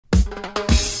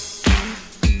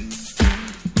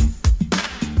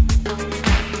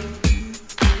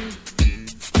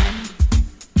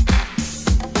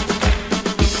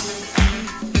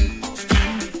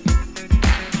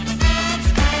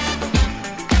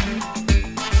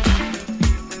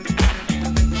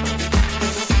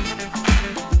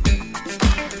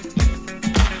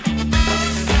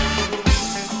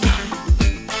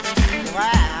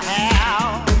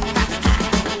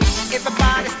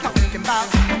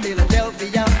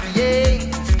Philadelphia, yeah.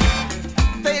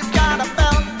 They's got a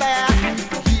belt there,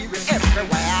 hear it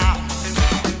everywhere.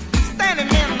 Standing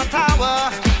in the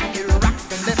tower, it rocks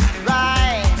and left and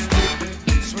right.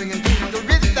 Swinging to the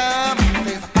rhythm,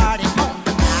 there's a party on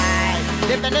the night.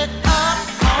 Living it up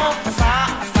on the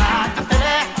south side of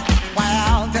Philly.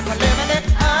 Well, just living it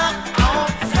up on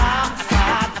the south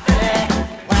side of Philly.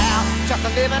 Well, just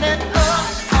living it up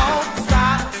on the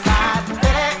south side of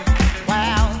Philly.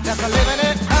 Well, just living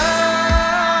it up.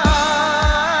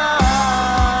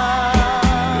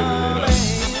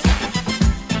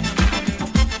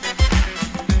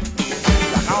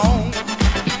 Rock on.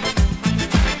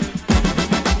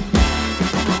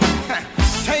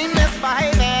 Ain't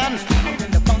misbehaving, then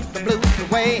to bump the blues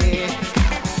away.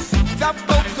 The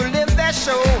folks who live there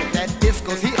show that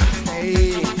disco's here to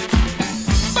stay.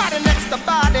 Body next to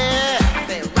body,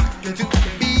 they're rocking to the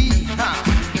beat,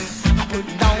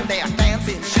 putting on their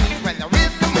dancing shoes when the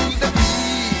rhythm moves the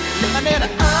beat. Living it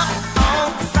up on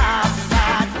the south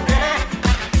side, yeah.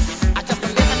 I just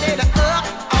living it up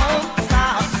on the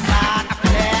south side,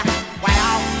 yeah.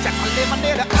 Well, just living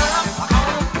it up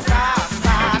on the south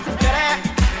side, yeah.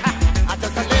 I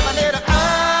just living it up.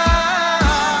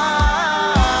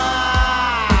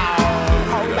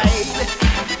 Oh, baby.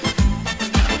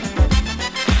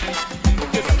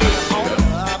 Just living on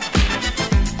up.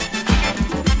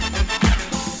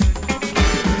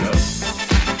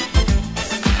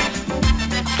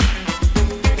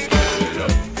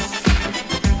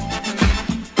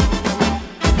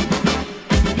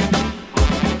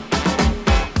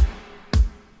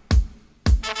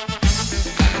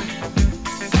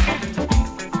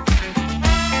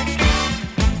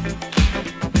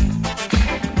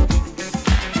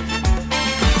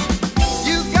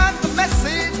 You got the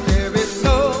message, there is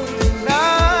no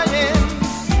denying.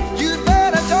 You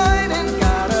better join in,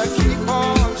 gotta keep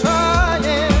on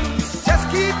trying. Just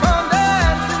keep on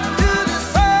dancing to this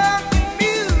funky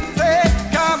music.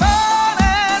 Come on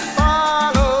and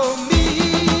follow me.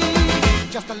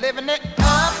 Just a living it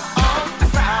up on the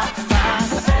south side of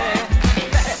the bed.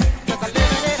 Just a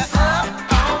living it up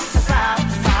on the south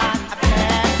side of the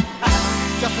bed.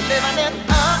 Just a living it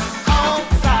up on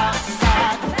the south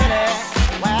side of the bed.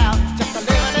 Well, just a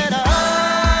living it up.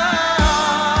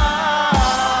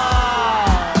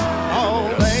 Oh,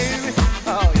 baby.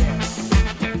 Oh, yeah.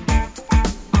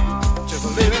 Just a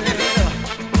living it up.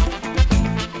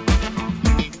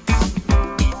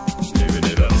 Living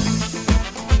it up.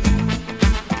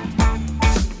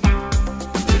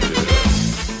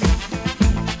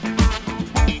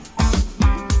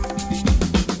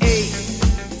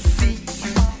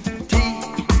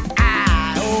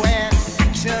 A-C-T-I-O-N,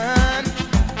 action.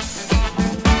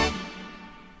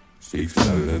 Steve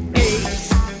Southern. A-C-T-I-O-N,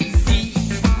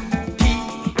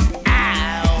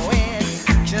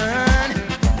 action.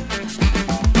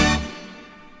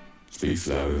 Steve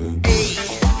Southern.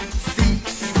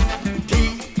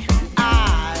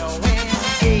 A-C-T-I-O-N,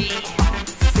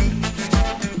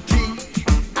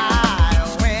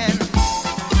 A-C-T-I-O-N.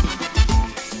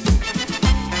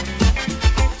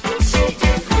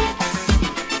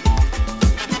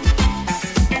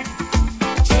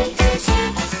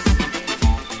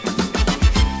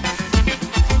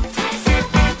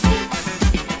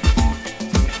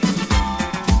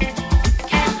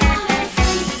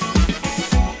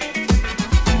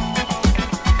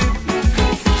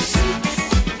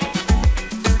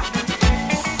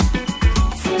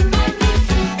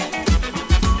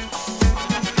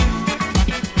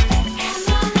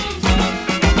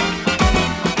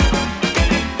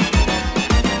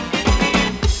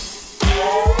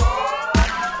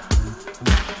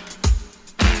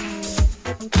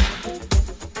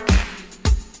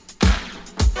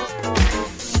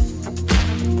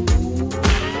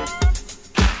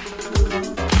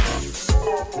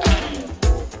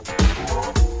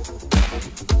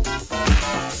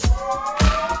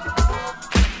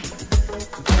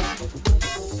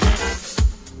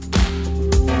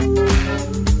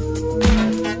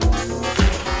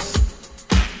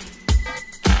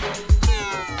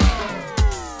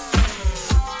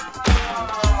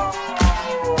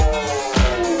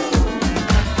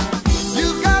 You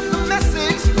got the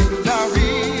message, things are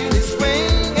really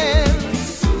swinging.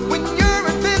 When you're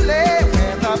in Philly,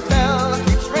 where the bell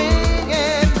keeps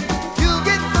ringing, you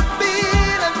get the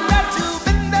feeling that you've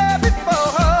been there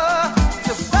before.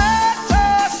 Just let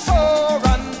your soul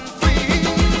run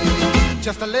free.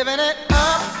 Just a living it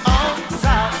up on the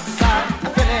south side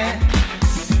of Philly.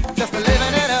 Just a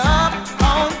living it